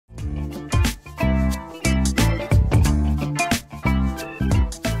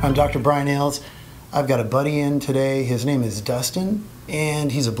I'm Dr. Brian Ailes. I've got a buddy in today. His name is Dustin,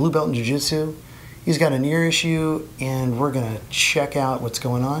 and he's a blue belt in jiu-jitsu. He's got an ear issue, and we're going to check out what's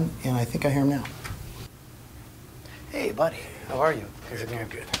going on, and I think I hear him now. Hey, buddy. How are you?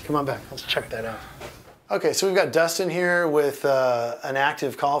 Good. Come on back. Let's check that out. Okay, so we've got Dustin here with an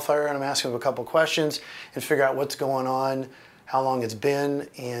active cauliflower, and I'm asking him a couple questions and figure out what's going on, how long it's been,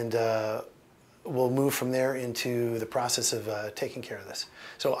 and we'll move from there into the process of taking care of this.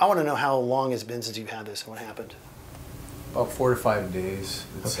 So I want to know how long it's been since you've had this and what happened. About 4 to 5 days.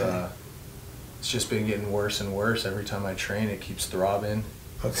 It's just been getting worse and worse. Every time I train, it keeps throbbing.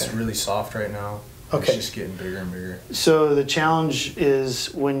 Okay. It's really soft right now. Okay. It's just getting bigger and bigger. So the challenge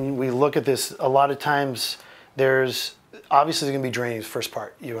is when we look at this, a lot of times there's obviously going to be draining the first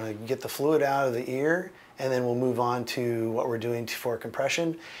part. You want to get the fluid out of the ear, and then we'll move on to what we're doing for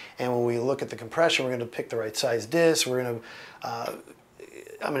compression. And when we look at the compression, we're going to pick the right size disc. We're going to,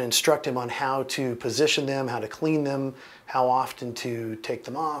 I'm going to instruct him on how to position them, how to clean them, how often to take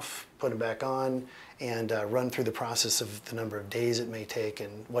them off, put them back on, and run through the process of the number of days it may take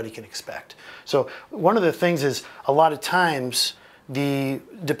and what he can expect. So one of the things is a lot of times,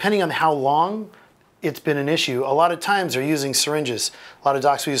 depending on how long it's been an issue, a lot of times they're using syringes. A lot of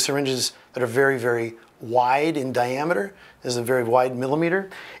docs will use syringes that are very, very wide in diameter. This is a very wide millimeter.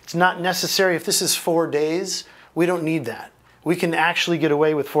 It's not necessary. If this is 4 days, we don't need that. We can actually get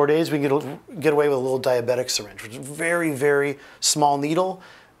away with 4 days. We can get away with a little diabetic syringe, which is a very, very small needle,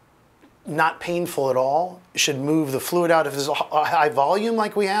 not painful at all. It should move the fluid out. If there's a high volume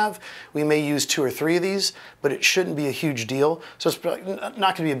like we have, we may use 2 or 3 of these, but it shouldn't be a huge deal. So it's not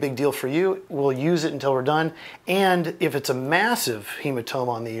going to be a big deal for you. We'll use it until we're done. And if it's a massive hematoma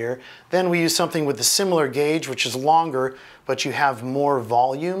on the ear, then we use something with a similar gauge, which is longer, but you have more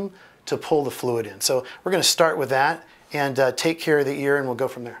volume to pull the fluid in. So we're going to start with that and take care of the ear, and we'll go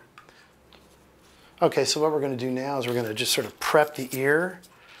from there. Okay, so what we're going to do now is we're going to just sort of prep the ear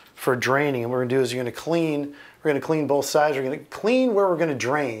for draining. And what we're going to do is we're going to clean both sides. We're going to clean where we're going to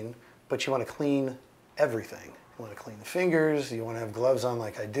drain, but you want to clean everything. You want to clean the fingers. You want to have gloves on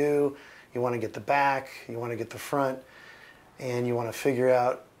like I do. You want to get the back. You want to get the front. And you want to figure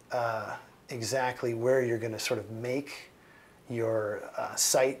out exactly where you're going to sort of make your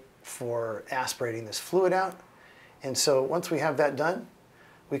site for aspirating this fluid out. And so once we have that done,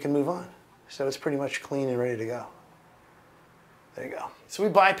 we can move on. So it's pretty much clean and ready to go. There you go. So we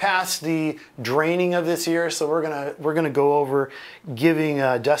bypassed the draining of this ear, so we're gonna go over giving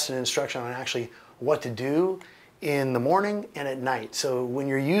Dustin instruction on actually what to do in the morning and at night. So when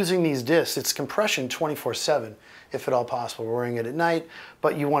you're using these discs, it's compression 24/7, if at all possible. We're wearing it at night,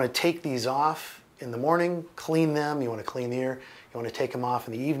 but you want to take these off in the morning, clean them. You want to clean the ear. You want to take them off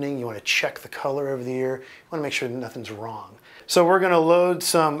in the evening. You want to check the color of the ear. You want to make sure that nothing's wrong. So we're going to load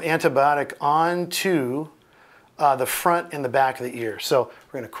some antibiotic onto the front and the back of the ear. So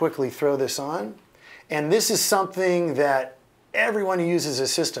we're going to quickly throw this on. And this is something that everyone who uses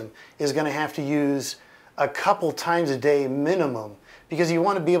this system is going to have to use a couple times a day minimum, because you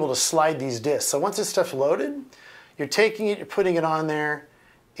want to be able to slide these discs. So once this stuff's loaded, you're taking it, you're putting it on there,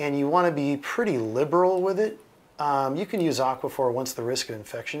 and you want to be pretty liberal with it. You can use Aquaphor once the risk of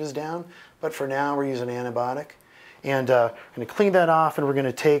infection is down, but for now we're using antibiotic. And I'm going to clean that off, and we're going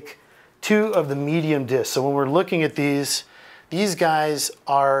to take 2 of the medium discs. So when we're looking at these guys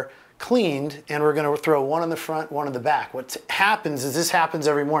are cleaned, and we're going to throw 1 on the front, 1 on the back. What happens is this happens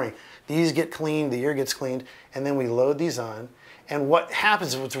every morning. These get cleaned, the ear gets cleaned, and then we load these on. And what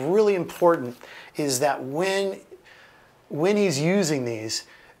happens, what's really important, is that when he's using these,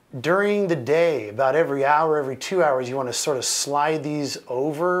 during the day, about every hour, every 2 hours, you want to sort of slide these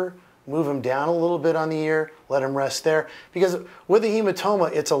over, move them down a little bit on the ear, let them rest there. Because with a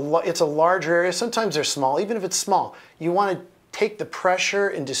hematoma, it's a larger area. Sometimes they're small. Even if it's small, you want to take the pressure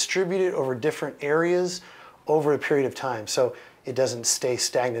and distribute it over different areas over a period of time, so it doesn't stay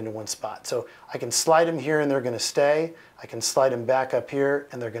stagnant in one spot. So I can slide them here and they're going to stay. I can slide them back up here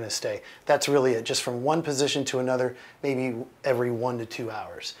and they're going to stay. That's really it, just from one position to another, maybe every 1 to 2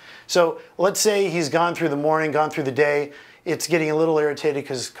 hours. So let's say he's gone through the morning, gone through the day. It's getting a little irritated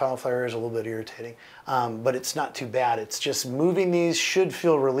because cauliflower is a little bit irritating, but it's not too bad. It's just moving these should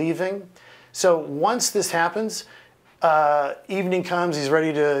feel relieving. So once this happens, evening comes, he's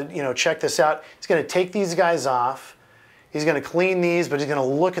ready to check this out. He's going to take these guys off. He's going to clean these, but he's going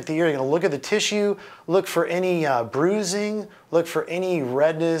to look at the ear. He's going to look at the tissue, look for any bruising, look for any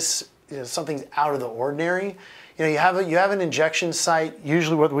redness, something's out of the ordinary. You know, you have an injection site.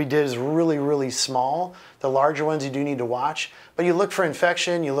 Usually what we did is really, really small. The larger ones you do need to watch, but you look for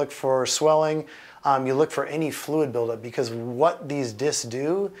infection, you look for swelling, you look for any fluid buildup, because what these discs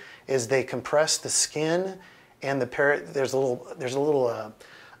do is they compress the skin and there's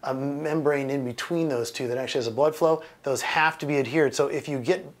a membrane in between those two that actually has a blood flow. Those have to be adhered. So if you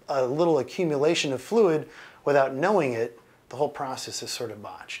get a little accumulation of fluid without knowing it, the whole process is sort of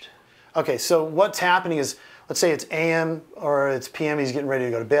botched. Okay, so what's happening is, let's say it's AM or it's PM, he's getting ready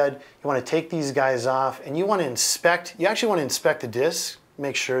to go to bed. You want to take these guys off and you want to inspect, the discs,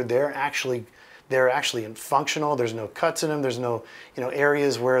 make sure they're actually functional. There's no cuts in them. There's no,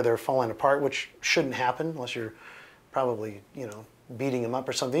 areas where they're falling apart, which shouldn't happen unless you're probably, beating them up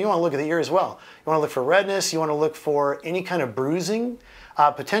or something. You want to look at the ear as well. You want to look for redness. You want to look for any kind of bruising.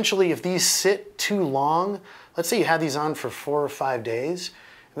 Potentially, if these sit too long, let's say you had these on for 4 or 5 days,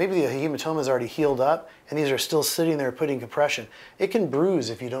 maybe the hematoma is already healed up and these are still sitting there putting compression. It can bruise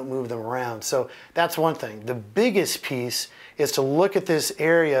if you don't move them around. So that's one thing. The biggest piece is to look at this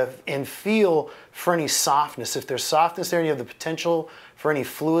area and feel for any softness. If there's softness there and you have the potential for any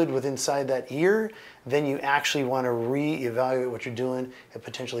fluid within inside that ear, then you actually want to re-evaluate what you're doing and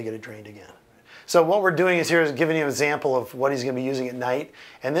potentially get it drained again. So what we're doing is here is giving you an example of what he's going to be using at night.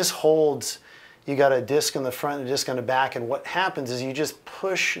 And this holds, you got a disc in the front and a disc on the back, and what happens is you just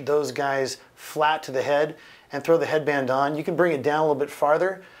push those guys flat to the head and throw the headband on. You can bring it down a little bit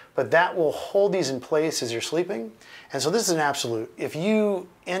farther, but that will hold these in place as you're sleeping. And so this is an absolute. If you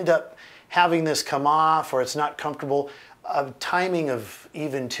end up having this come off or it's not comfortable, a timing of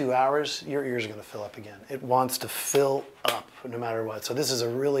even 2 hours, your ears are going to fill up again. It wants to fill up no matter what. So this is a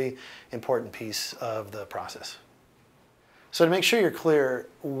really important piece of the process. So to make sure you're clear,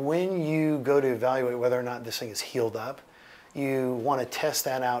 when you go to evaluate whether or not this thing is healed up, you want to test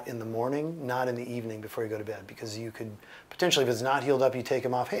that out in the morning, not in the evening before you go to bed, because you could potentially, if it's not healed up, you take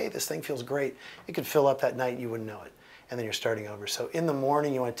them off, hey, this thing feels great. It could fill up that night, you wouldn't know it, and then you're starting over. So in the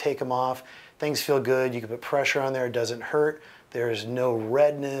morning, you want to take them off. Things feel good. You can put pressure on there. It doesn't hurt. There's no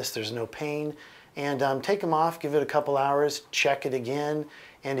redness. There's no pain. And take them off, give it a couple hours, check it again.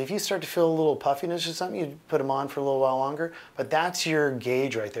 And if you start to feel a little puffiness or something, you put them on for a little while longer. But that's your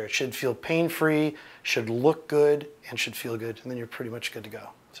gauge right there. It should feel pain-free, should look good, and should feel good. And then you're pretty much good to go.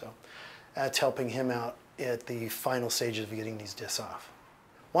 So that's helping him out at the final stages of getting these discs off.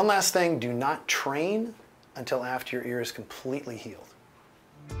 One last thing, do not train until after your ear is completely healed.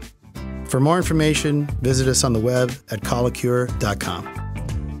 For more information, visit us on the web at CauliCure.com.